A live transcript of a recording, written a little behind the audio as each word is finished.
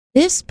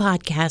This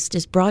podcast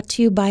is brought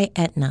to you by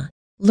Aetna.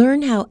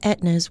 Learn how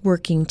Aetna is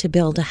working to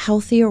build a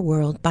healthier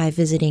world by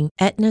visiting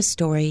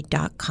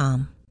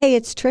aetnastory.com. Hey,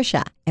 it's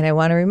Trisha, and I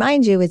want to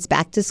remind you it's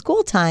back to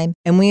school time,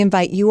 and we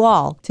invite you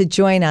all to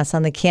join us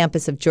on the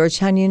campus of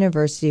Georgetown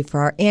University for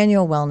our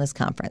annual wellness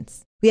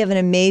conference. We have an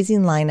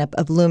amazing lineup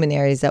of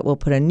luminaries that will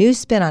put a new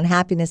spin on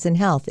happiness and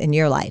health in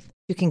your life.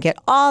 You can get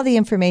all the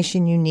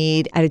information you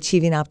need at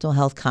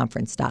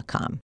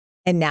achievingoptimalhealthconference.com.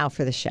 And now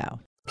for the show.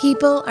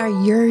 People are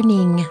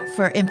yearning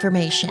for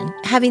information.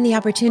 Having the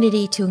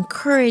opportunity to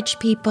encourage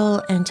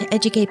people and to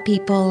educate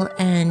people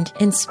and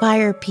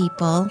inspire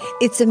people.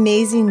 It's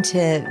amazing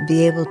to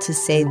be able to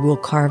say we'll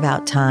carve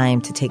out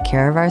time to take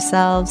care of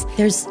ourselves.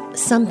 There's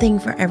something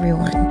for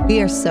everyone.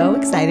 We are so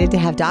excited to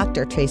have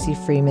Dr. Tracy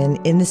Freeman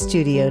in the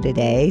studio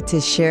today to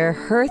share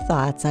her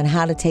thoughts on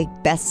how to take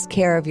best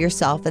care of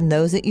yourself and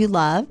those that you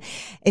love.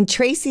 And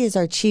Tracy is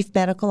our Chief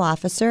Medical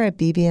Officer at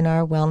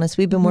BB&R Wellness.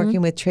 We've been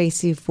working with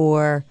Tracy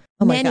for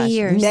many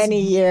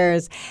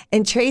years.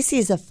 And Tracy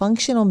is a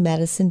functional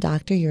medicine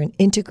doctor. You're an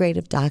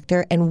integrative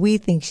doctor, and we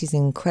think she's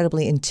an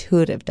incredibly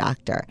intuitive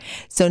doctor.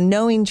 So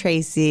knowing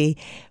Tracy,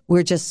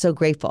 we're just so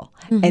grateful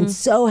and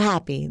so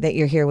happy that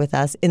you're here with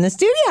us in the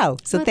studio.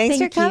 So thanks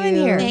for coming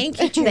here.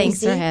 Thank you, Tracy.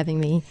 Thanks for having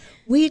me.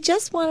 We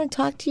just want to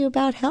talk to you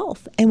about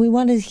health, and we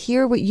want to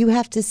hear what you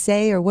have to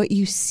say or what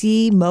you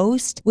see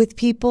most with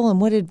people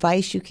and what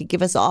advice you could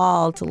give us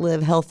all to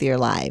live healthier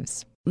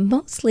lives.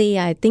 Mostly,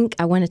 I think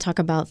I want to talk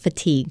about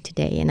fatigue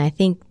today, and I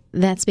think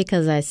that's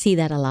because I see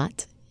that a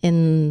lot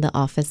in the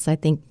office. I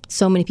think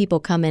so many people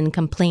come in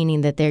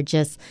complaining that they're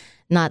just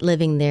not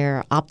living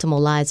their optimal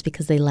lives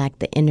because they lack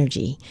the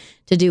energy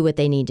to do what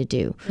they need to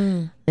do.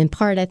 In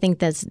part, I think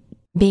that's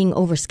being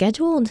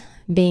overscheduled,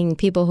 being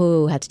people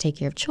who have to take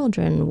care of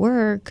children,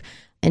 work,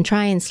 and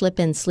try and slip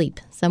in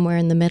sleep somewhere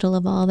in the middle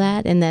of all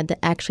that, and that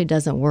actually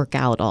doesn't work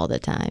out all the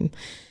time.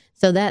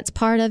 So that's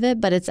part of it,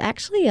 but it's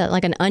actually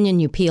like an onion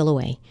you peel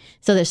away.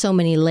 So there's so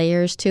many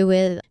layers to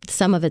it.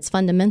 Some of it's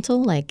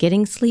fundamental, like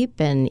getting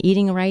sleep and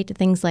eating right,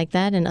 things like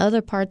that. And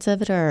other parts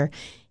of it are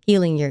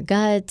healing your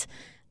gut,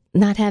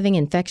 not having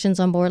infections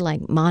on board,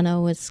 like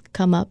mono has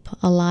come up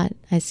a lot.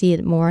 I see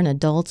it more in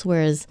adults,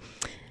 whereas,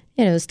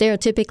 you know,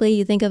 stereotypically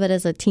you think of it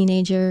as a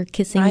teenager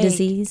kissing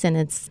disease, and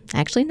it's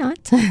actually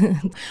not,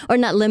 or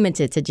not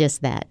limited to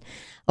just that.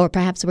 Or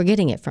perhaps we're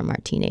getting it from our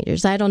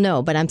teenagers. I don't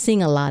know, but I'm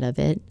seeing a lot of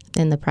it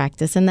in the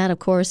practice. And that, of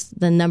course,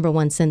 the number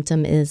one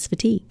symptom is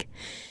fatigue.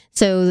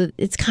 So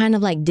it's kind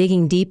of like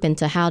digging deep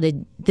into how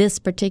did this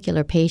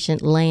particular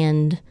patient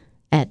land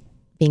at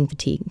being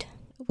fatigued.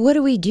 What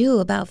do we do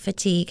about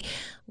fatigue?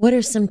 What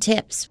are some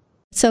tips?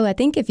 So I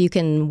think if you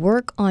can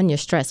work on your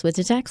stress, which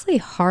is actually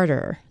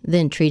harder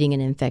than treating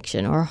an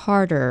infection or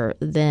harder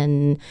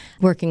than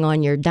working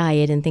on your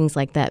diet and things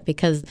like that,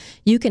 because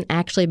you can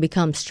actually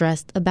become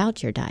stressed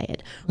about your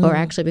diet or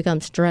actually become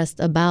stressed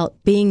about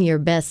being your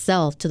best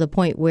self to the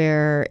point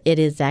where it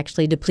is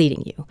actually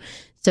depleting you.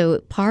 So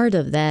part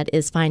of that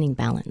is finding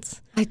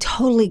balance. I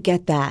totally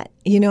get that.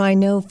 You know, I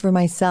know for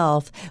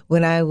myself,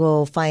 when I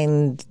will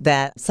find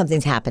that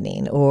something's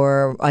happening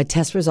or a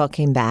test result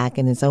came back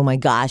and it's, oh my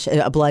gosh,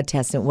 a blood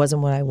test and it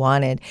wasn't what I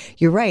wanted.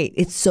 You're right.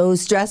 It's so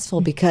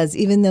stressful because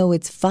even though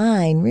it's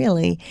fine,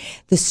 really,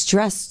 the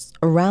stress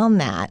around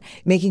that,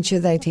 making sure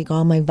that I take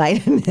all my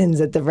vitamins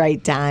at the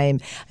right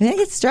time, I mean, it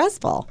gets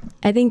stressful.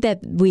 I think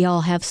that we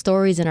all have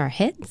stories in our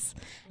heads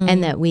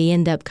and that we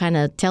end up kind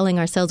of telling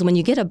ourselves when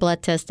you get a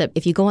blood test that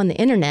if you go on the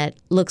internet,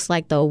 looks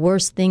like the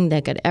worst thing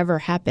that could ever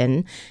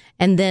happen.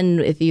 And then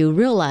if you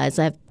realize,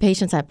 I have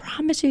patients, I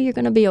promise you're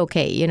going to be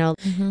okay, you know,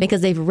 because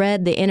they've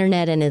read the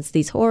internet and it's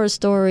these horror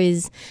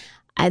stories.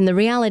 And the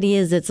reality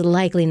is it's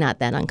likely not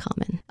that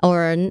uncommon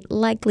or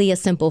likely a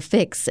simple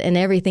fix. And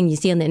everything you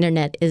see on the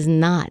internet is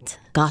not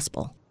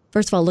gospel.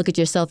 First of all, look at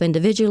yourself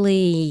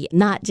individually,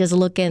 not just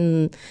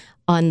looking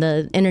on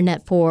the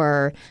internet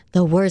for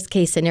the worst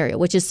case scenario,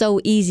 which is so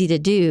easy to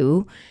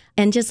do.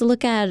 And just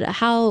look at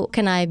how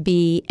can I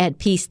be at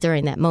peace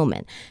during that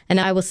moment. And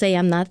I will say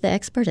I'm not the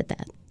expert at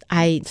that.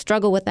 I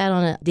struggle with that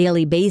on a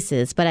daily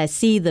basis, but I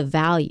see the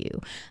value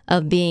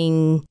of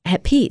being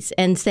at peace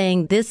and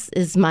saying, this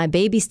is my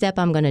baby step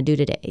I'm going to do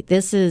today.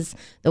 This is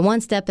the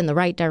one step in the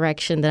right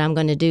direction that I'm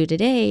going to do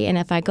today. And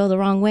if I go the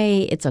wrong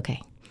way, it's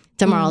okay.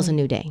 Tomorrow's a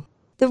new day.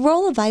 The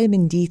role of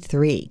vitamin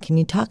D3, can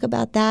you talk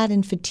about that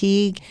and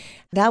fatigue?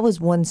 That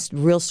was one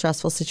real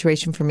stressful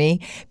situation for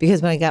me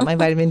because when I got my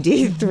vitamin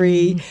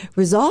D3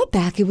 result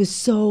back, it was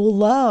so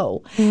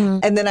low.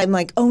 And then I'm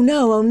like, oh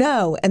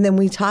no. And then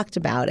we talked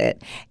about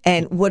it.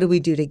 And what do we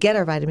do to get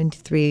our vitamin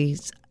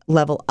D3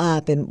 level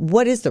up? And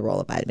what is the role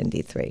of vitamin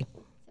D3?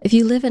 If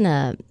you live in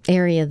an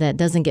area that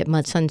doesn't get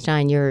much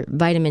sunshine, your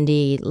vitamin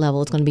D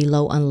level is going to be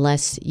low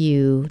unless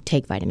you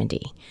take vitamin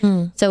D.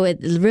 So it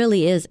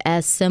really is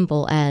as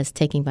simple as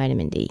taking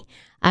vitamin D.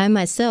 I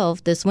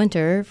myself this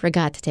winter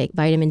forgot to take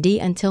vitamin D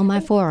until my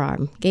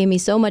forearm gave me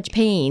so much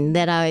pain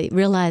that I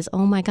realized,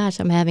 oh my gosh,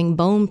 I'm having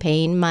bone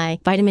pain. My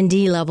vitamin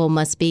D level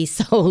must be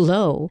so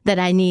low that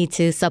I need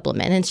to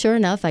supplement. And sure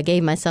enough, I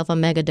gave myself a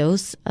mega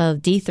dose of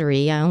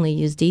D3. I only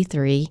use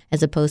D3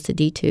 as opposed to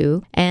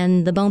D2,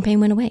 and the bone pain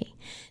went away.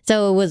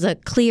 So it was a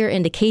clear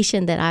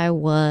indication that I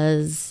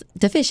was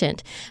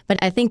deficient. But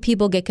I think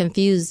people get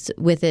confused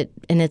with it,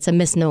 and it's a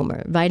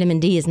misnomer. Vitamin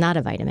D is not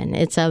a vitamin.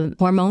 It's a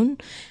hormone.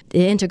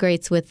 It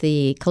integrates with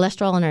the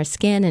cholesterol in our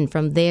skin, and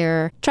from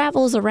there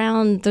travels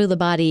around through the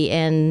body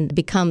and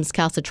becomes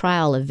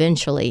calcitriol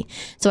eventually.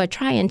 So I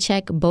try and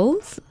check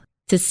both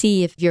to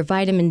see if your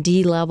vitamin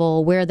D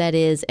level, where that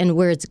is, and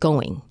where it's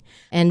going.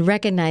 And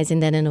recognizing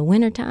that in the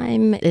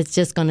wintertime, it's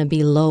just going to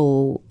be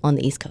low on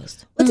the East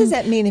Coast. What does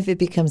that mean if it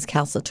becomes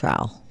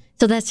calcitriol?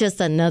 So that's just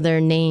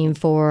another name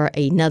for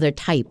another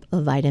type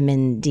of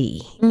vitamin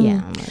D.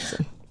 Yeah.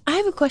 I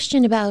have a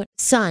question about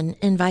sun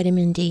and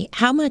vitamin D.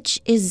 How much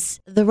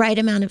is the right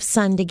amount of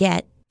sun to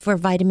get for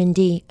vitamin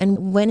D,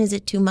 and when is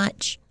it too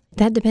much?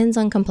 That depends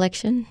on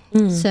complexion.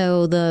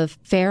 So the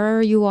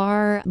fairer you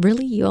are,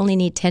 really you only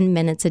need 10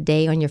 minutes a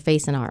day on your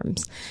face and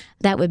arms.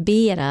 That would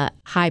be at a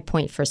high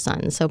point for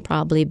sun. So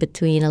probably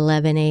between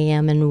 11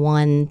 a.m. and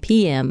 1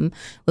 p.m.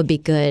 would be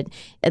good.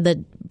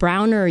 The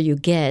browner you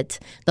get,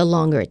 the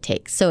longer it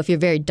takes. So if you're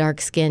very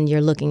dark-skinned, you're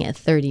looking at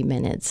 30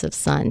 minutes of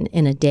sun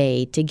in a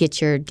day to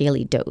get your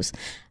daily dose.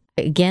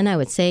 Again, I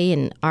would say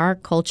in our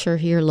culture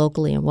here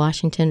locally in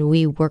Washington,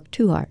 we work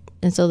too hard.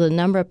 And so the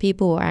number of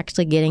people who are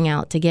actually getting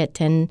out to get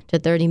 10 to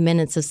 30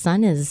 minutes of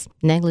sun is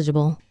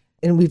negligible.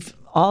 And we've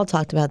all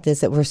talked about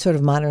this, that we're sort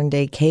of modern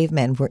day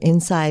cavemen. We're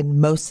inside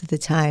most of the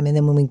time. And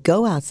then when we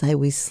go outside,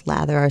 we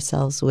slather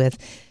ourselves with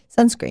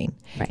sunscreen.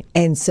 Right.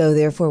 And so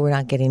therefore, we're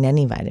not getting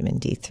any vitamin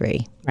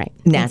D3. Right.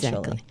 Naturally.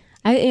 Exactly.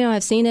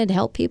 I've seen it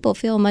help people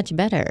feel much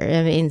better.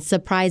 I mean,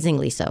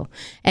 surprisingly so.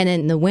 And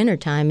in the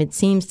wintertime, it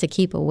seems to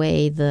keep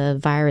away the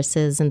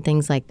viruses and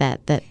things like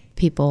that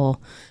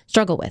people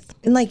struggle with.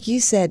 And like you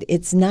said,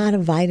 it's not a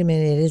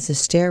vitamin, it is a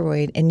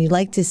steroid. And you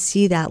like to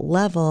see that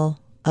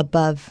level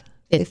above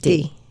 50.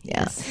 Yeah.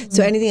 Yes.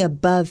 So anything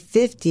above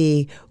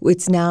 50,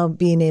 it's now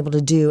being able to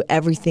do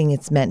everything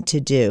it's meant to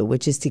do,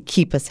 which is to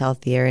keep us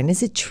healthier. And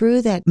is it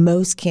true that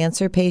most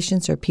cancer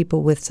patients or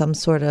people with some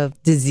sort of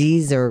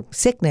disease or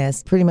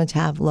sickness pretty much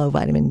have low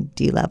vitamin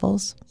D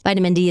levels?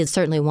 Vitamin D is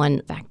certainly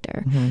one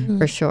factor,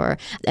 for sure.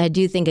 I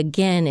do think,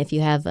 again, if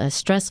you have a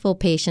stressful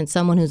patient,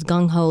 someone who's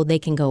gung-ho, they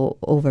can go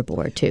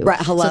overboard, too. Right.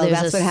 Hello, so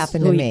that's what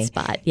happened to me.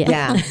 Spot.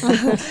 Yeah.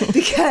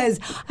 Because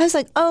I was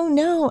like, oh,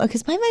 no,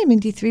 because my vitamin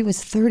D3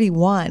 was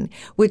 31,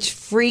 which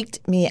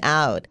freaked me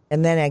out.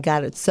 And then I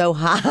got it so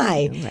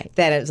high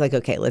that it was like,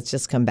 okay, let's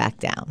just come back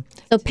down.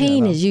 So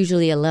pain is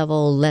usually a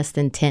level less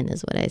than 10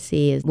 is what I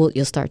see.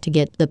 You'll start to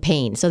get the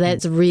pain. So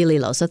that's really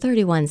low. So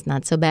 31 is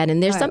not so bad.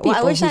 And there's some people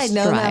I wish who I'd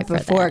known that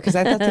before, because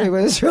I thought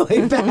 31 was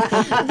really bad.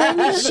 Then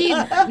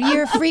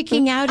you're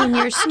freaking out and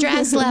your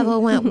stress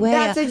level went way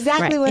up. That's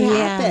exactly what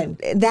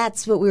happened.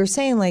 That's what we were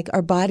saying. Like,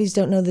 our bodies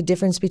don't know the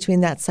difference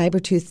between that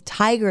saber-toothed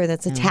tiger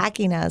that's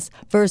attacking us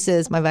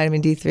versus my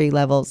vitamin D3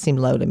 level seemed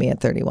low to me at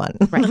 31.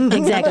 Right,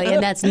 exactly.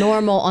 And that's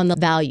normal on the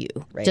value,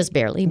 just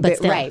barely, but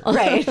still.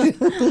 Right.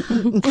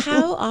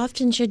 How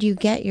often should you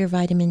get your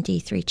vitamin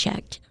D3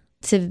 checked?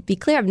 To be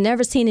clear, I've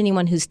never seen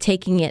anyone who's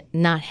taking it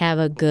not have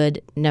a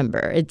good number.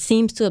 It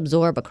seems to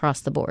absorb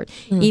across the board.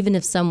 Even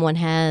if someone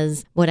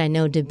has what I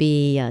know to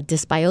be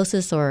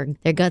dysbiosis or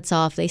their gut's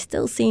off, they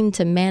still seem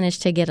to manage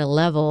to get a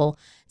level.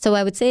 So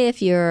I would say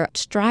if you're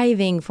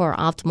striving for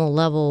optimal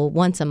level,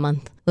 once a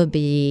month would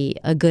be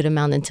a good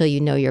amount until you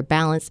know your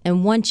balance.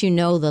 And once you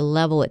know the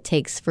level it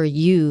takes for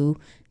you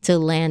to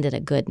land at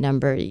a good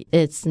number,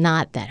 it's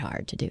not that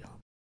hard to do.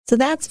 So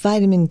that's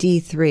vitamin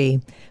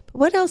D3. But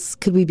what else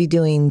could we be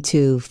doing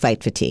to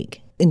fight fatigue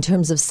in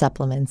terms of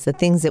supplements, the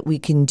things that we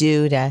can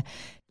do to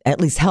at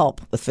least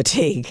help with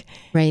fatigue?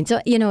 Right. So,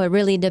 it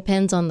really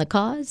depends on the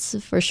cause,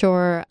 for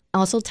sure.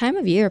 Also, time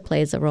of year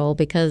plays a role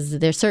because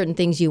there's certain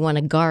things you want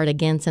to guard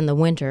against in the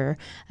winter,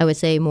 I would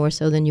say more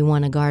so than you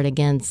want to guard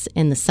against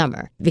in the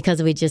summer,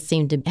 because we just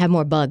seem to have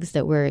more bugs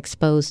that we're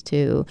exposed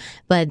to.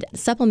 But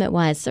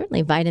supplement-wise,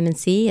 certainly vitamin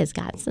C has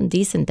got some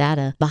decent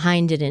data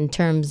behind it in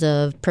terms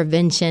of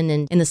prevention.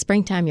 And in the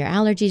springtime, your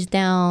allergies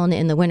down.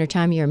 In the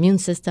wintertime, your immune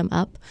system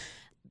up.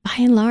 By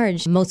and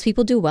large, most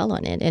people do well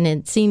on it, and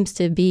it seems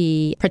to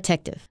be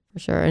protective, for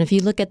sure. And if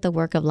you look at the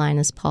work of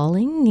Linus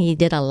Pauling, he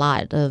did a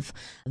lot of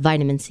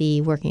vitamin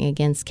C working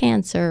against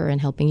cancer and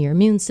helping your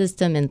immune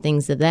system and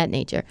things of that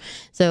nature.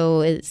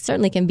 So it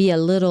certainly can be a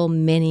little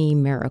mini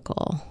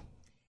miracle.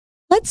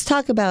 Let's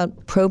talk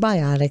about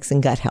probiotics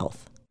and gut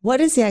health. What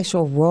is the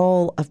actual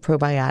role of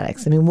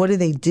probiotics? I mean, what do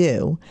they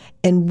do?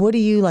 And what do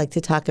you like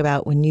to talk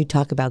about when you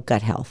talk about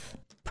gut health?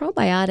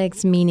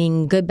 Probiotics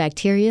meaning good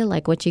bacteria,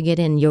 like what you get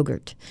in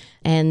yogurt.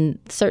 And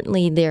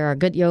certainly there are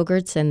good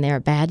yogurts and there are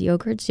bad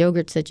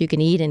yogurts that you can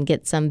eat and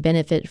get some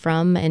benefit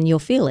from, and you'll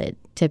feel it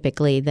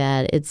typically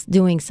that it's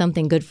doing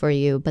something good for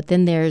you. But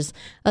then there's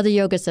other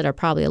yogurts that are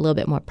probably a little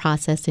bit more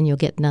processed and you'll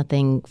get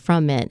nothing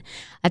from it.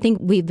 I think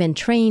we've been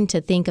trained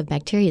to think of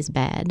bacteria as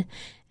bad.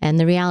 And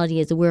the reality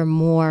is that we're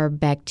more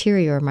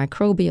bacteria or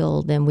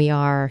microbial than we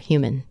are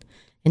human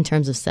in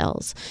terms of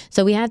cells.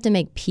 So we have to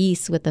make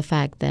peace with the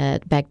fact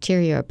that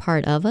bacteria are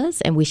part of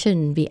us and we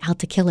shouldn't be out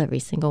to kill every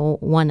single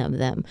one of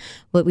them.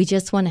 But we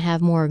just want to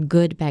have more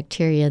good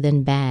bacteria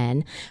than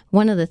bad.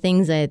 One of the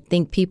things I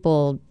think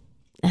people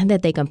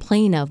that they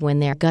complain of when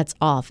their gut's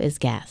off is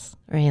gas,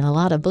 right? A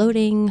lot of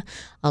bloating,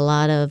 a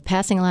lot of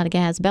passing a lot of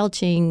gas,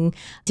 belching,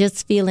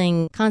 just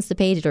feeling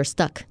constipated or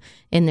stuck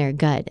in their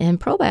gut. And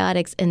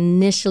probiotics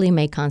initially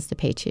may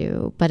constipate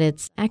you, but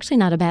it's actually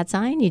not a bad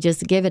sign. You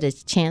just give it a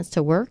chance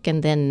to work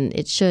and then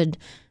it should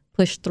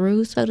push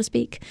through, so to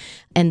speak,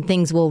 and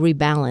things will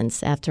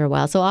rebalance after a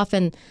while. So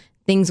often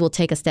things will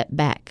take a step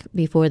back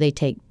before they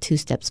take 2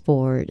 steps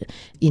forward,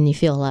 and you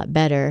feel a lot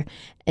better.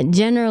 And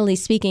generally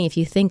speaking, if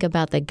you think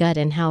about the gut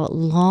and how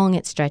long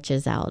it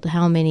stretches out,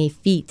 how many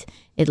feet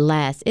it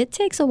lasts, it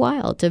takes a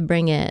while to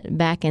bring it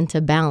back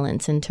into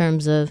balance in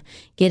terms of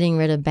getting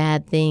rid of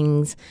bad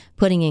things,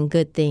 putting in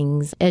good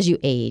things as you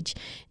age.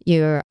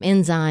 Your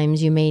enzymes,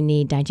 you may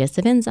need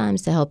digestive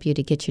enzymes to help you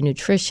to get your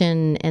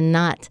nutrition and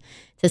not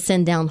to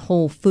send down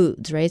whole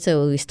foods, right?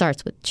 So it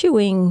starts with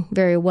chewing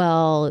very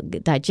well,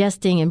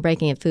 digesting and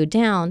breaking food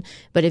down.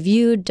 But if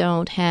you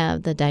don't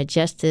have the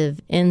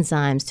digestive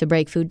enzymes to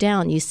break food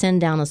down, you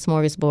send down a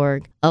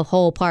smorgasbord of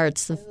whole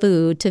parts of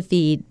food to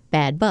feed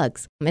bad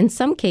bugs. In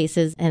some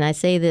cases, and I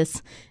say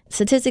this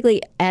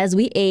statistically, as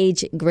we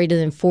age greater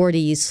than 40,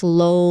 you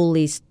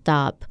slowly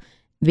stop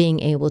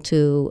being able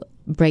to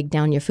break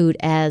down your food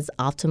as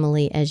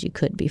optimally as you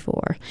could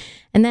before.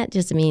 And that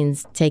just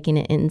means taking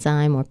an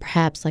enzyme or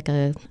perhaps like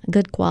a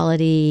good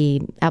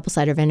quality apple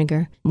cider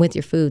vinegar with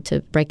your food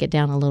to break it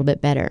down a little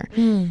bit better.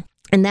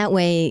 And that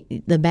way,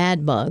 the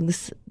bad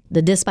bugs,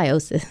 the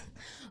dysbiosis,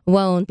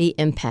 won't be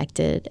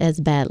impacted as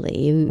badly.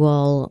 You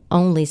will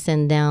only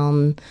send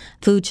down,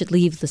 food should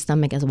leave the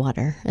stomach as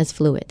water, as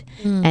fluid.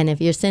 And if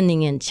you're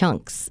sending in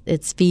chunks,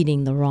 it's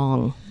feeding the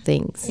wrong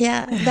things.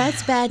 Yeah,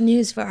 that's bad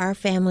news for our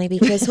family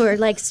because we're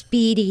like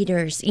speed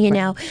eaters, you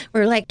know.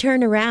 We're like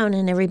turn around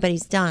and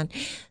everybody's done.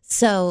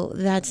 So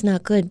that's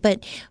not good.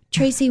 But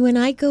Tracy, when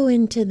I go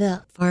into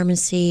the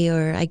pharmacy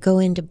or I go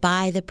in to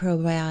buy the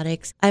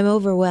probiotics, I'm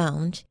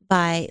overwhelmed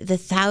by the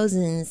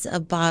thousands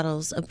of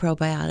bottles of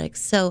probiotics.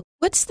 So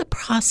what's the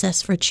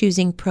process for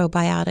choosing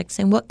probiotics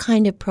and what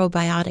kind of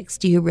probiotics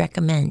do you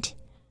recommend?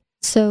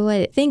 So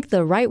I think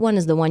the right one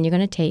is the one you're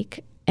going to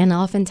take. And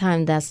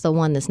oftentimes that's the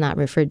one that's not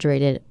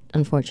refrigerated,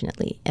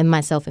 unfortunately, and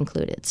myself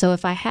included. So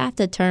if I have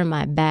to turn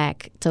my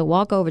back to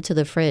walk over to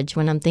the fridge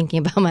when I'm thinking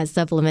about my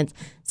supplements,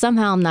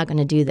 somehow I'm not going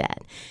to do that.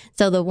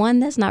 So the one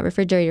that's not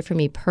refrigerated for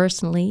me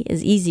personally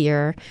is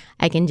easier.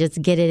 I can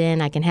just get it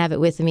in. I can have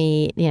it with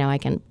me. You know, I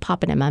can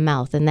pop it in my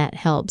mouth, and that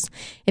helps.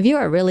 If you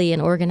are really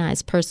an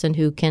organized person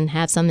who can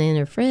have something in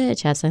their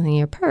fridge, have something in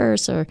your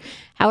purse, or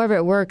however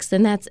it works,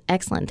 then that's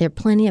excellent. There are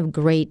plenty of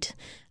great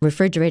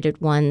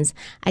refrigerated ones.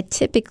 I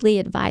typically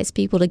advise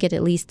people to get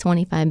at least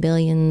 25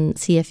 billion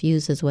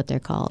CFUs is what they're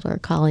called, or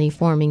colony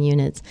forming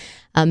units,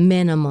 a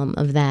minimum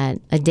of that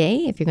a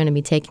day if you're going to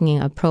be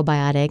taking a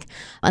probiotic,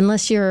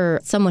 unless you're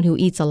someone who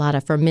eats a lot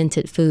of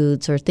fermented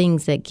foods or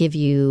things that give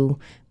you,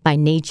 by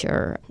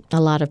nature, a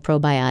lot of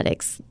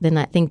probiotics. Then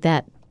I think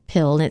that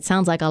pill, and it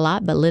sounds like a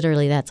lot, but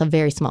literally that's a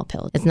very small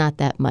pill. It's not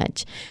that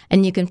much.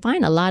 And you can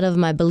find a lot of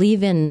them. I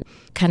believe in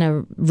kind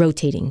of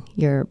rotating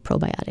your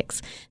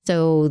probiotics.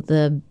 So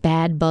the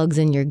bad bugs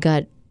in your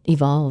gut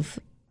evolve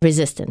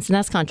resistance. And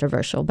that's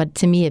controversial, but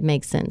to me it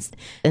makes sense.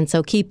 And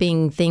so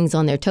keeping things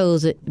on their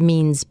toes, it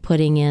means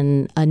putting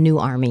in a new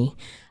army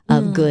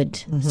of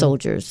good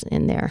soldiers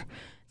in there,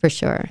 for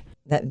sure.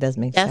 That does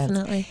make sense.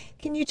 Definitely.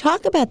 Can you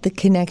talk about the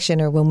connection,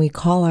 or when we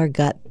call our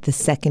gut the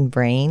second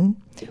brain?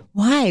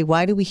 Why?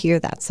 Why do we hear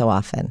that so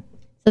often?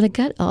 So the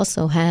gut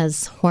also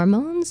has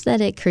hormones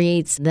that it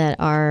creates that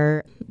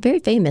are very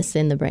famous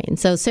in the brain.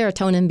 So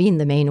serotonin being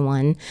the main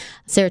one.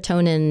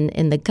 Serotonin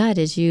in the gut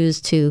is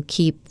used to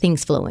keep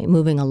things flowing,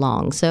 moving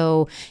along.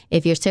 So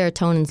if your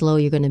serotonin's low,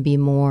 you're going to be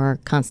more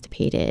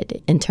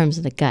constipated in terms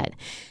of the gut.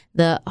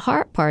 The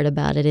hard part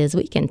about it is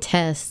we can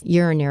test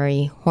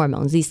urinary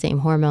hormones, these same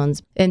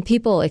hormones, and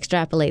people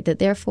extrapolate that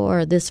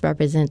therefore this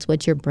represents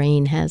what your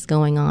brain has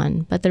going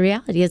on. But the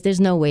reality is there's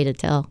no way to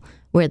tell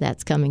where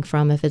that's coming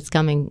from. If it's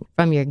coming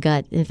from your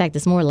gut, in fact,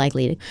 it's more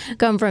likely to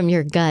come from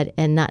your gut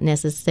and not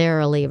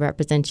necessarily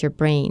represent your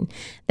brain.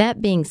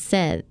 That being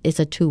said, it's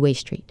a two-way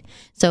street.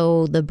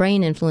 So the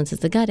brain influences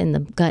the gut and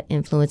the gut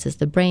influences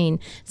the brain.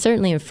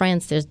 Certainly in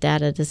France, there's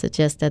data to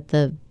suggest that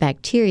the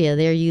bacteria,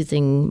 they're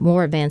using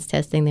more advanced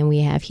testing than we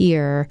have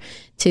here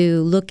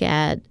to look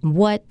at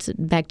what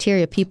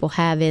bacteria people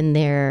have in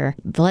their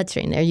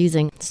bloodstream. They're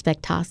using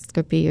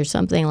spectroscopy or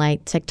something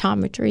like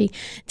spectrometry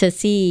to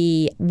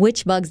see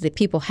which bugs that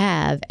people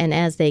have. And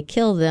as they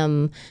kill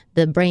them,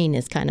 the brain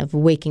is kind of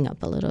waking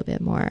up a little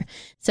bit more.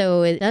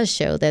 So it does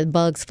show that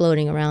bugs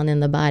floating around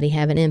in the body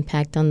have an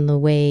impact on the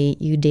way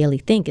you daily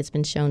think. It's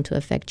been shown to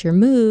affect your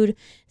mood.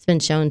 It's been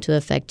shown to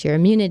affect your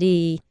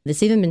immunity.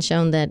 It's even been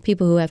shown that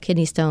people who have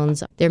kidney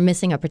stones, they're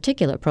missing a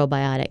particular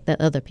probiotic that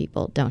other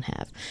people don't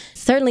have.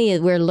 Certainly,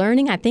 we're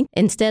learning. I think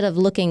instead of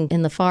looking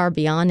in the far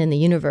beyond in the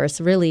universe,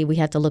 really we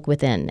have to look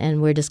within.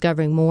 And we're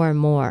discovering more and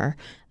more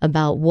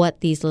about what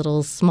these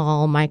little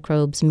small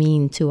microbes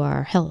mean to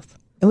our health.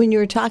 And when you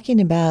were talking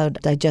about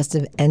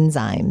digestive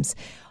enzymes,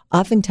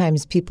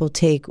 oftentimes people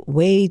take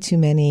way too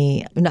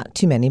many, not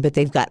too many, but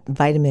they've got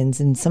vitamins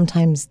and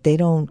sometimes they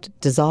don't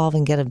dissolve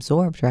and get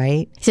absorbed,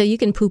 right? So you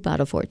can poop out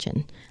a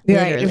fortune,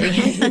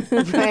 literally.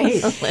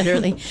 Right.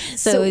 Literally.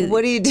 So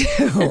what do you do?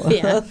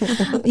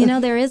 Yeah.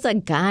 There is a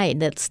guide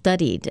that's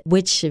studied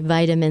which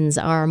vitamins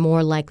are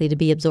more likely to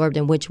be absorbed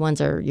and which ones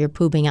you're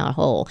pooping out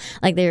whole.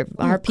 Like there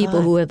are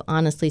people who have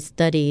honestly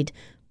studied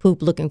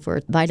poop looking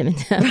for vitamin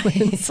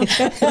tablets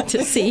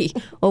to see,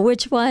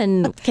 which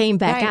one came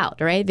back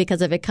out, right?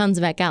 Because if it comes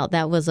back out,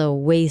 that was a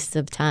waste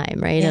of time,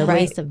 right? A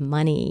waste of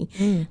money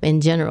in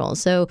general.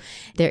 So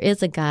there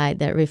is a guide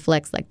that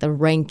reflects like the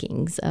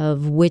rankings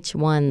of which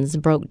ones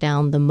broke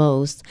down the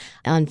most.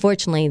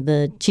 Unfortunately,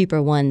 the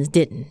cheaper ones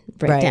didn't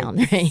break down,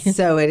 right?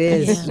 So it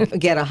is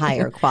get a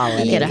higher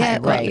quality.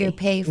 Get what you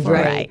pay for.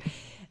 Right.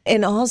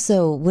 And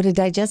also, would a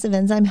digestive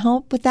enzyme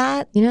help with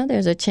that?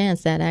 There's a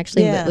chance that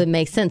actually would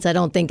make sense. I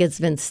don't think it's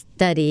been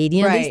studied.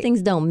 These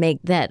things don't make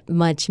that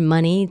much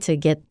money to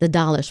get the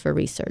dollars for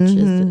research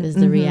is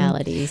the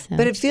reality. So.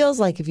 But it feels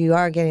like if you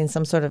are getting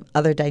some sort of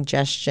other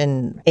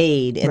digestion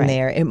aid in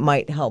there, it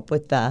might help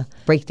with the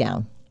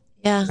breakdown.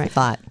 Yeah. I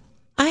thought.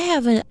 I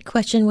have a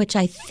question which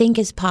I think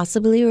is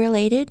possibly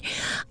related,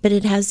 but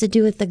it has to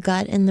do with the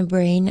gut and the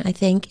brain, I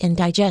think, and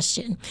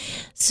digestion.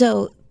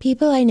 So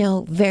people I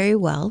know very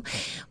well,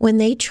 when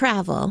they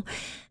travel,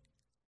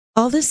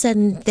 all of a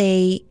sudden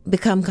they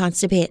become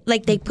constipated.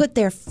 Like they put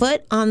their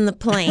foot on the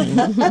plane.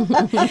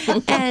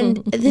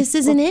 And this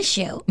is an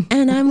issue.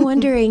 And I'm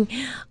wondering,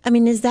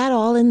 is that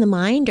all in the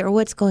mind or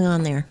what's going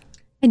on there?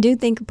 I do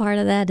think part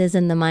of that is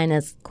in the mind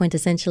as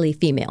quintessentially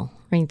female.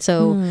 Right?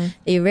 So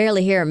you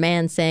rarely hear a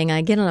man saying,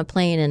 I get on a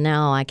plane and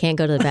now I can't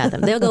go to the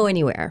bathroom. They'll go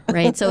anywhere,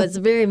 right? So it's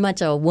very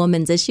much a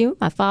woman's issue.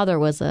 My father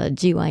was a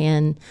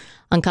GYN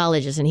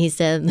oncologist, and he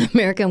said the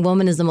American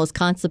woman is the most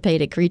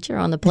constipated creature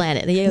on the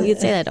planet. He'd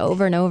say that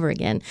over and over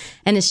again.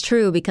 And it's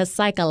true because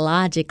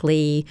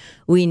psychologically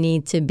we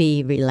need to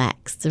be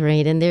relaxed,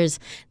 right? And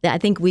I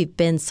think we've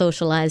been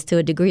socialized to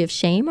a degree of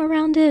shame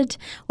around it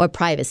or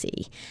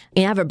privacy.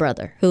 I have a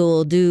brother who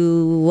will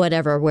do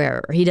whatever,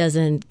 wherever. He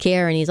doesn't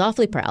care, and he's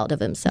awfully proud of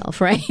himself,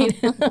 right?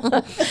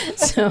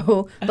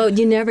 But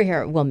you never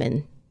hear a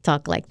woman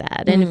talk like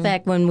that. And in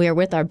fact, when we're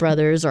with our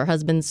brothers or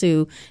husbands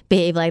who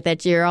behave like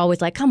that, you're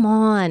always like, come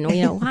on,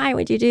 why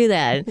would you do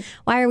that?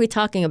 Why are we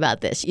talking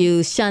about this?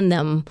 You shun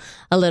them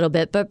a little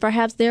bit, but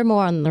perhaps they're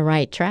more on the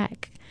right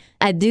track.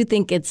 I do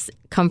think it's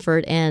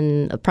comfort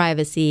and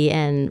privacy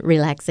and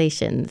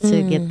relaxation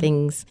to get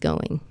things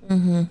going.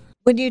 Mm-hmm.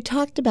 When you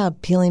talked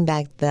about peeling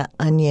back the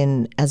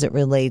onion as it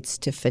relates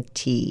to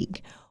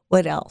fatigue,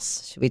 what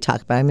else should we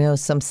talk about?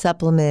 Some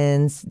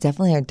supplements,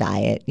 definitely our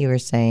diet, you were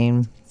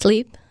saying.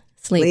 Sleep.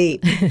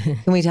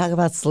 Can we talk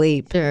about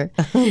sleep? Sure.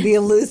 The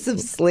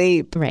elusive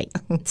sleep. Right.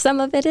 Some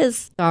of it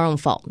is our own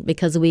fault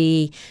because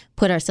we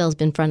put ourselves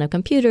in front of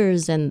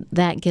computers and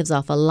that gives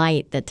off a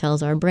light that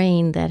tells our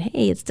brain that,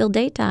 hey, it's still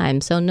daytime,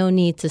 so no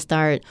need to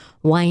start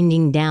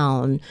winding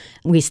down.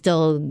 We're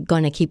still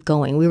going to keep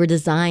going. We were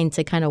designed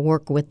to kind of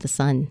work with the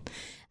sun.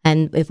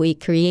 And if we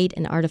create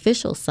an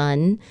artificial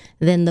sun,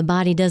 then the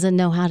body doesn't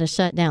know how to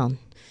shut down.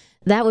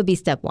 That would be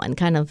step one,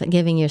 kind of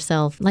giving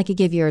yourself, like you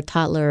give your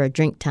toddler a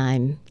drink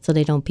time so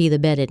they don't pee the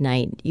bed at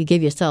night. You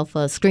give yourself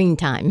a screen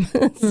time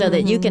so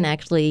that you can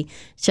actually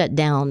shut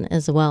down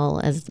as well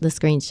as the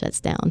screen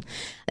shuts down.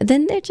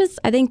 Then they're just,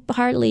 I think,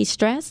 partly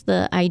stress,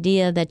 the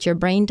idea that your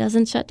brain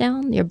doesn't shut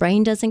down. Your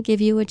brain doesn't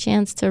give you a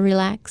chance to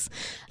relax.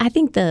 I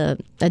think the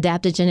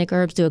adaptogenic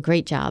herbs do a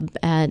great job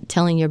at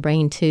telling your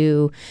brain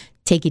to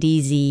take it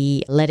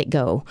easy, let it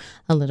go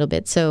a little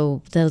bit.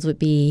 So those would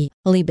be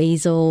holy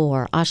basil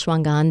or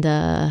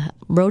ashwagandha,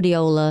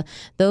 rhodiola.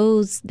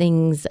 Those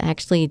things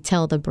actually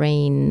tell the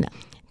brain,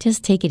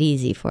 just take it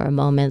easy for a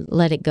moment,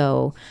 let it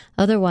go.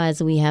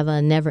 Otherwise, we have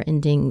a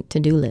never-ending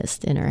to-do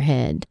list in our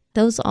head.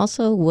 Those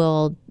also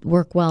will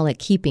work well at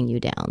keeping you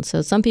down.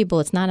 So some people,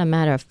 it's not a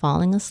matter of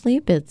falling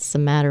asleep, it's a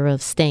matter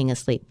of staying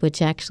asleep,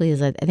 which actually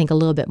is, I think, a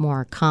little bit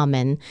more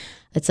common.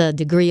 It's a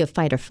degree of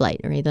fight or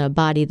flight, right? A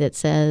body that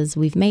says,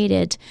 we've made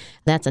it,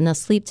 that's enough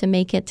sleep to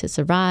make it, to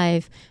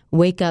survive.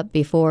 Wake up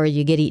before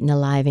you get eaten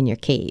alive in your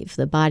cave.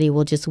 The body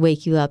will just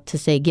wake you up to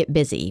say, get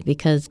busy,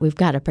 because we've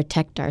got to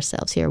protect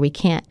ourselves here. We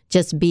can't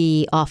just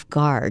be off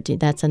guard.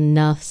 That's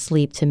enough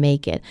sleep to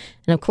make it.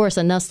 And of course,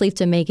 enough sleep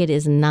to make it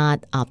is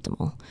not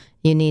optimal.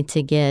 You need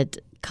to get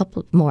a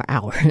couple more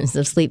hours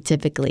of sleep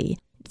typically.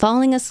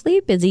 Falling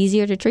asleep is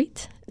easier to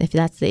treat. if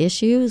that's the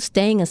issue,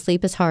 staying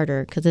asleep is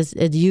harder because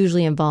it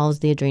usually involves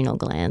the adrenal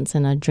glands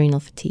and adrenal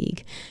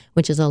fatigue,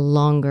 which is a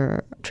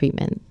longer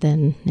treatment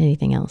than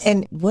anything else.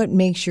 And what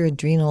makes your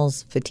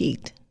adrenals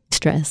fatigued?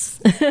 Stress.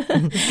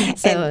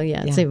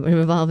 It's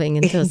revolving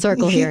into a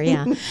circle here,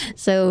 yeah.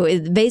 So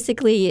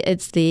basically,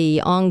 it's the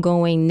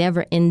ongoing,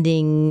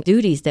 never-ending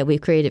duties that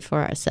we've created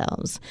for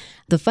ourselves.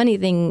 The funny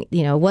thing,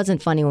 it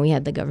wasn't funny when we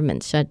had the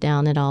government shut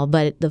down at all,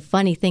 but the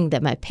funny thing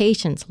that my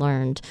patients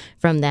learned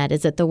from that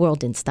is that the world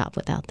didn't stop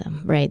without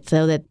them, right?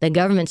 So that the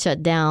government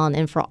shut down,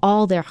 and for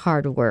all their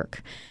hard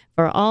work,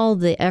 for all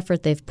the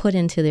effort they've put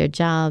into their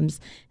jobs,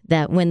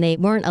 that when they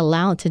weren't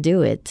allowed to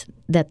do it,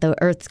 that the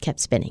earth kept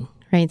spinning.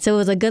 Right. So it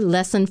was a good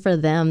lesson for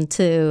them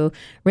to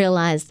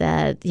realize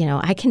that,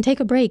 I can take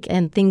a break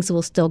and things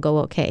will still go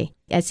okay.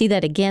 I see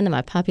that again in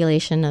my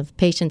population of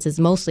patients is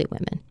mostly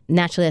women.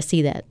 Naturally, I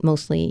see that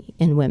mostly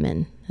in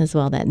women as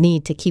well, that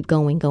need to keep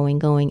going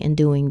and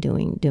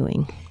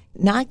doing.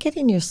 Not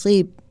getting your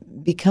sleep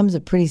becomes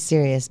a pretty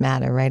serious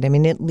matter, right? I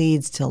mean, it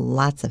leads to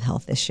lots of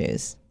health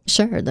issues.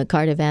 Sure. The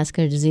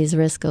cardiovascular disease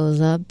risk goes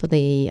up.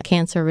 The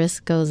cancer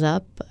risk goes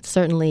up.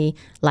 Certainly,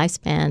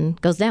 lifespan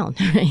goes down.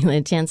 Right?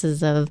 The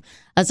chances of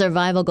a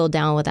survival go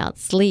down without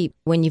sleep.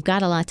 When you've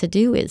got a lot to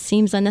do, it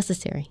seems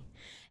unnecessary.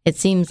 It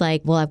seems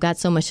like, well, I've got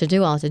so much to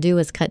do. All I have to do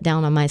is cut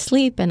down on my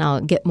sleep and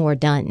I'll get more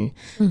done.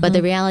 Mm-hmm. But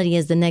the reality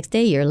is the next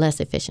day you're less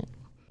efficient.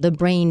 The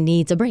brain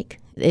needs a break.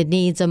 It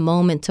needs a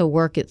moment to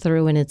work it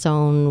through in its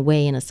own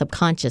way, in a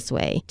subconscious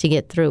way, to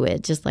get through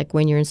it. Just like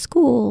when you're in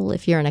school,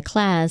 if you're in a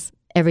class,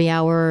 every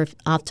hour,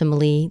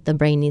 optimally, the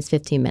brain needs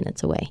 15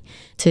 minutes away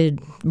to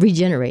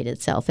regenerate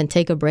itself and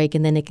take a break,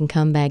 and then it can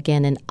come back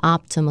in and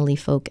optimally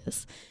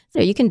focus. So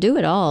you can do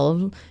it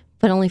all,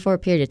 but only for a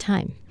period of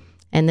time.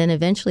 And then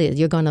eventually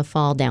you're going to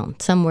fall down.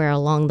 Somewhere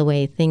along the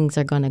way, things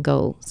are going to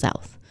go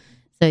south.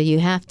 So you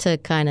have to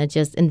kind of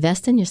just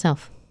invest in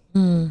yourself,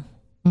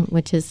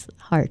 which is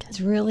hard.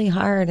 It's really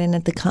hard. And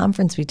at the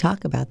conference, we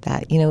talk about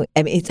that.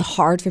 It's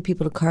hard for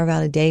people to carve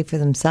out a day for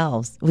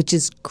themselves, which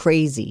is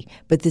crazy.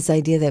 But this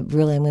idea that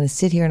really I'm going to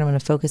sit here and I'm going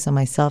to focus on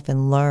myself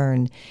and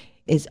learn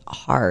is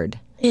hard.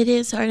 It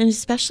is hard. And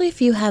especially if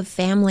you have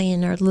family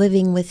and are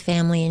living with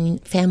family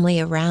and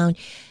family around.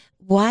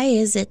 Why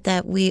is it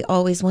that we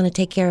always want to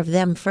take care of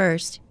them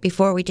first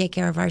before we take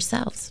care of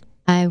ourselves?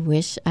 I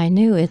wish I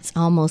knew. It's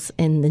almost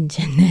in the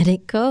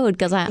genetic code,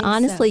 because I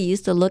honestly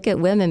used to look at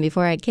women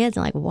before I had kids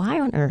and why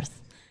on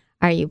earth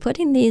are you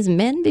putting these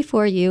men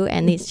before you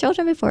and these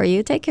children before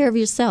you? Take care of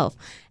yourself.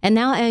 And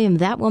now I am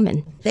that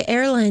woman. The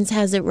airlines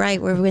has it right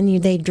where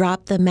when they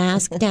drop the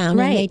mask down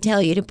and they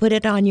tell you to put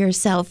it on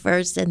yourself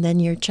first and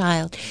then your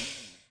child.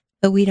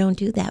 But we don't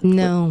do that.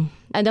 No.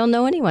 I don't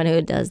know anyone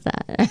who does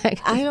that.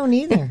 I don't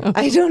either.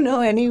 I don't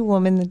know any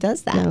woman that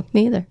does that. No,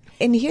 me either.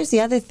 And here's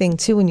the other thing,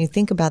 too, when you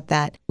think about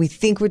that, we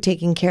think we're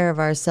taking care of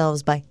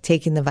ourselves by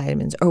taking the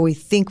vitamins, or we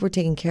think we're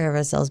taking care of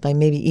ourselves by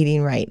maybe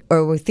eating right,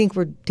 or we think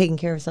we're taking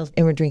care of ourselves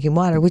and we're drinking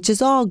water, which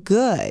is all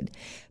good.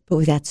 But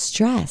with that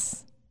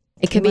stress,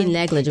 it could be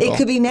negligible. It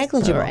could be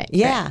negligible. Right.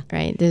 Yeah.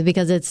 Right.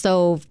 Because it's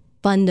so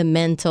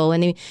fundamental.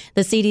 And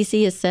the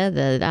CDC has said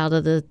that out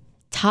of the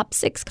top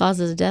 6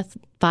 causes of death,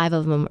 5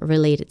 of them are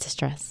related to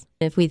stress.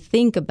 If we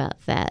think about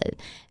that,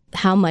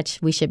 how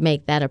much we should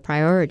make that a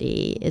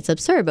priority, it's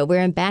absurd, but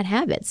we're in bad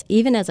habits.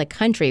 Even as a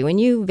country, when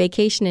you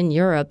vacation in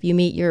Europe, you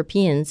meet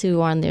Europeans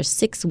who are on their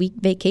 6-week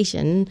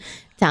vacation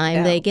time.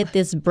 Yeah. They get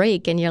this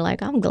break, and you're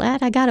like, I'm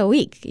glad I got a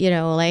week.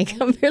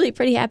 I'm really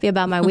pretty happy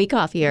about my week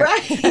off here.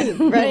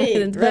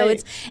 Right. So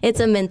it's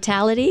a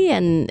mentality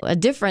and a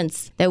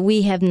difference that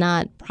we have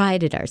not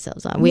prided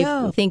ourselves on. We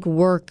think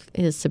work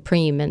is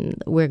supreme,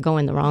 and we're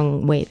going the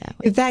wrong way that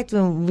way. In fact,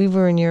 when we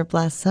were in Europe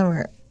last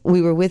summer, we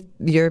were with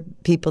your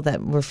people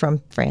that were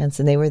from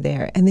France, and they were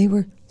there, and they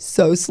were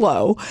so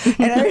slow.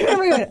 And I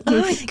remember going,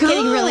 oh my God.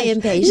 Getting really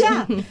impatient.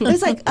 Yeah. It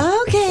was like,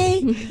 okay.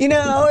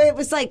 It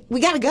was like,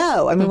 we got to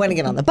go. I mean, we want to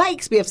get on the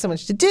bikes. We have so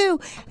much to do.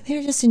 They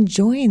were just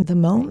enjoying the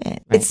moment.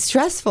 Right. It's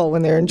stressful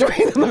when they're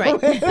enjoying the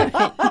moment.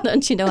 Right.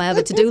 Don't you know I have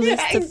a to-do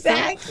list? Yeah,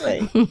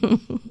 exactly.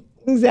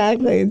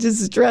 Exactly. It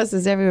just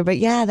stresses everywhere. But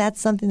yeah, that's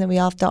something that we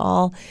have to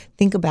all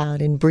think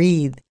about and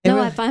breathe.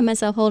 I find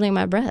myself holding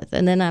my breath,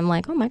 and then I'm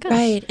like, oh my gosh.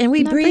 Right. And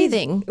we breathe.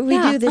 Breathing. We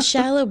do the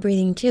shallow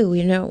breathing too.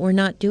 We're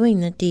not doing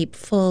the deep,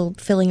 full,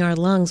 filling our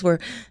lungs. We're,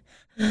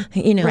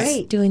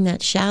 doing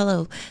that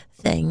shallow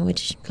thing,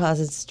 which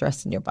causes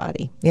stress in your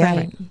body. Yeah.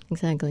 Right.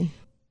 Exactly.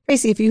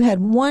 Tracy, if you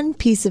had one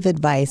piece of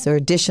advice or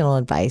additional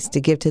advice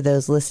to give to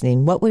those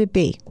listening, what would it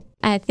be?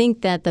 I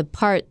think that the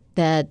part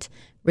that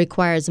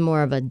requires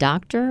more of a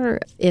doctor,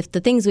 if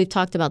the things we've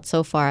talked about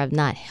so far have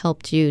not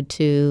helped you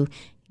to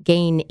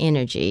gain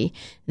energy,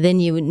 then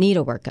you would need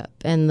a workup.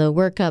 And the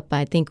workup,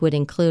 I think, would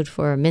include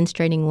for a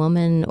menstruating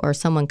woman or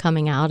someone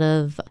coming out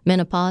of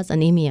menopause,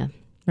 anemia.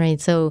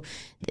 Right. So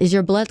is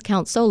your blood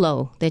count so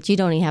low that you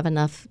don't even have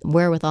enough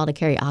wherewithal to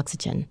carry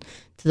oxygen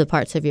to the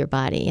parts of your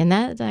body. And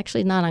that's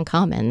actually not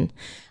uncommon.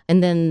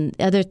 And then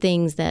other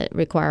things that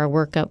require a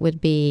workup would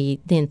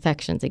be the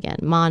infections again.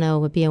 Mono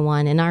would be a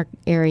one. In our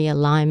area,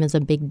 Lyme is a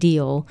big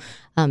deal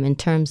in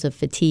terms of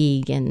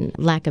fatigue and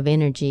lack of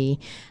energy.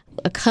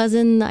 A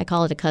cousin, I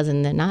call it a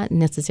cousin, they're not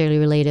necessarily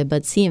related,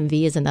 but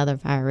CMV is another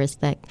virus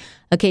that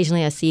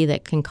occasionally I see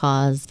that can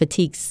cause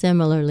fatigue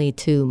similarly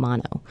to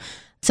mono.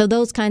 So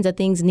those kinds of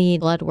things need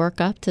blood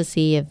workup to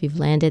see if you've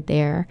landed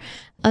there.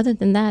 Other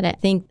than that, I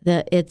think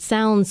that it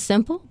sounds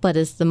simple, but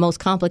it's the most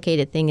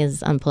complicated thing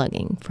is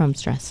unplugging from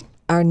stress.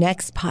 Our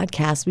next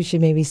podcast, we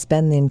should maybe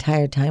spend the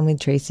entire time with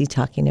Tracy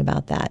talking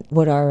about that.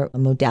 What are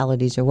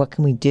modalities or what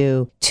can we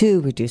do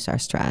to reduce our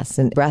stress?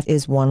 And breath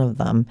is one of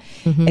them.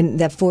 And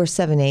that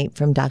 4-7-8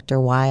 from Dr.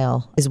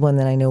 Weil is one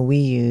that I know we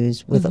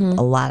use with a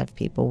lot of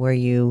people, where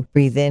you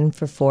breathe in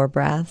for 4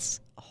 breaths,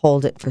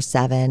 hold it for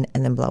 7,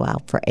 and then blow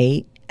out for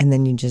 8. And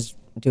then you just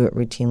do it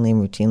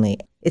routinely.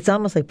 It's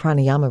almost like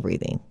pranayama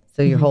breathing.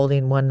 So you're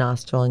holding one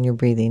nostril and you're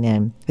breathing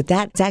in. But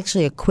that's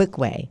actually a quick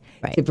way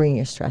to bring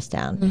your stress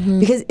down.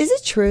 Because is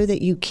it true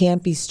that you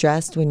can't be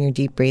stressed when you're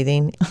deep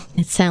breathing?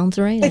 It sounds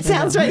right. It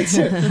sounds right,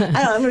 too.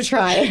 I'm going to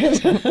try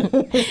it.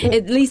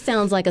 It at least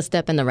sounds like a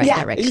step in the right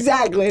direction.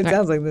 Exactly. It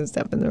sounds like a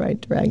step in the right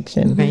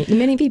direction. Right.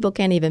 Many people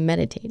can't even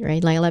meditate,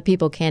 right? Like a lot of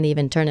people can't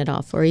even turn it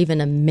off for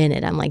even a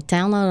minute. I'm like,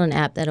 download an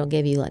app that'll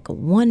give you like a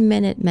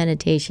 1-minute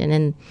meditation,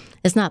 and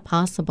it's not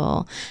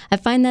possible. I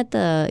find that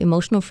the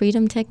emotional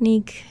freedom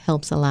technique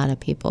helps a lot of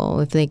people.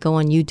 If they go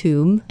on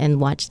YouTube and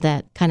watch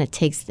that, kind of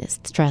takes this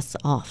stress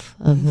off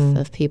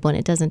of people, and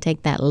it doesn't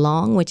take that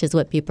long, which is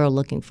what people are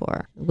looking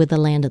for with the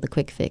land of the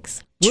quick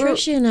fix.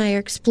 Trisha and I are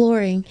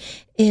exploring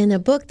in a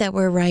book that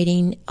we're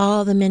writing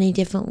all the many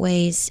different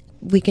ways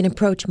we can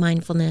approach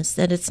mindfulness,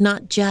 that it's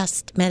not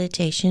just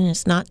meditation,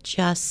 it's not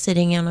just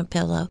sitting on a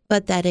pillow,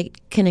 but that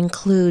it can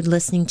include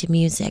listening to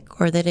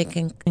music, or that it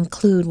can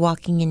include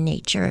walking in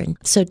nature. And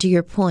so to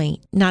your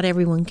point, not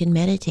everyone can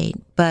meditate,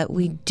 but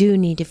we do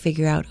need to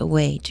figure out a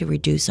way to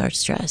reduce our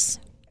stress.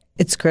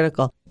 It's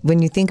critical.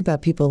 When you think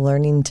about people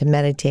learning to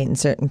meditate and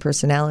certain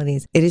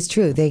personalities, it is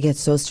true. They get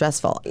so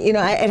stressful. You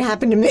know, it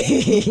happened to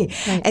me.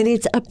 And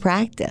it's a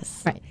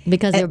practice. Right.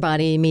 Because their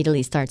body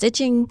immediately starts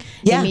itching.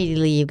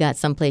 Immediately you've got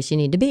someplace you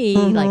need to be.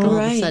 Like all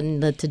of a sudden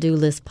the to-do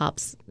list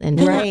pops in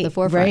the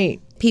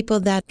forefront.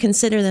 People that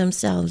consider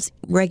themselves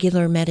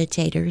regular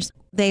meditators,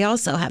 they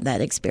also have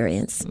that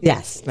experience.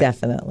 Yes,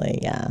 definitely,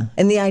 yeah.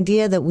 And the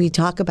idea that we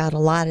talk about a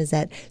lot is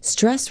that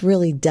stress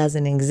really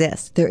doesn't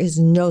exist. There is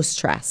no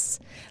stress.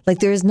 Like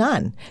there is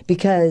none.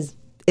 Because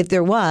if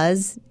there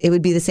was, it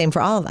would be the same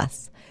for all of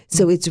us.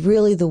 So it's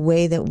really the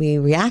way that we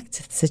react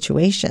to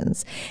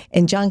situations.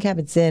 And Jon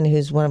Kabat-Zinn,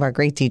 who's one of our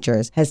great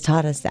teachers, has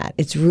taught us that.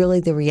 It's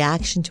really the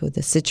reaction to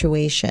the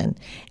situation,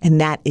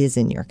 and that is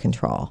in your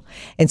control.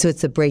 And so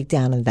it's a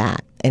breakdown of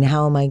that. And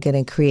how am I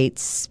going to create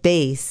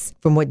space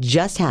from what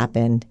just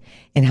happened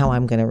and how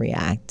I'm going to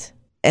react?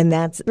 And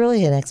that's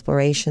really an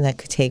exploration that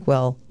could take,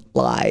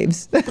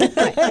 lives.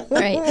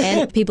 Right.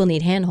 And people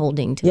need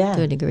hand-holding to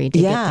a degree to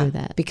get through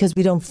that. Because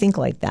we don't think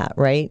like that,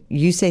 right?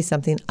 You say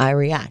something, I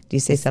react. You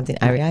say something,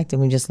 I react.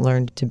 And we just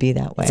learned to be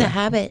that way. It's a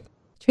habit.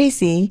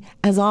 Tracy,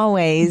 as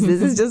always,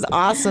 this is just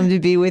awesome to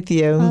be with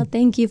you. Well,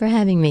 thank you for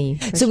having me.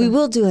 We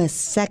will do a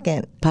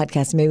second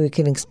podcast. Maybe we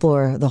can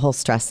explore the whole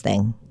stress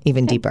thing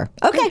even deeper.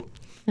 Okay.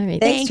 All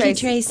right. Thank you,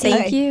 Tracy.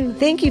 Thank you.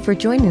 Thank you for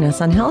joining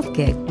us on Health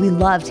Gig. We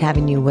loved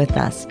having you with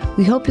us.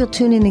 We hope you'll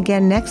tune in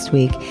again next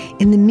week.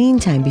 In the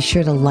meantime, be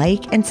sure to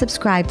like and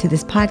subscribe to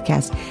this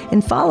podcast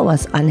and follow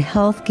us on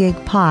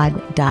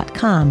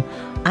healthgigpod.com.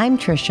 I'm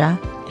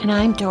Trisha. And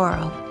I'm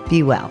Doro.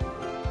 Be well.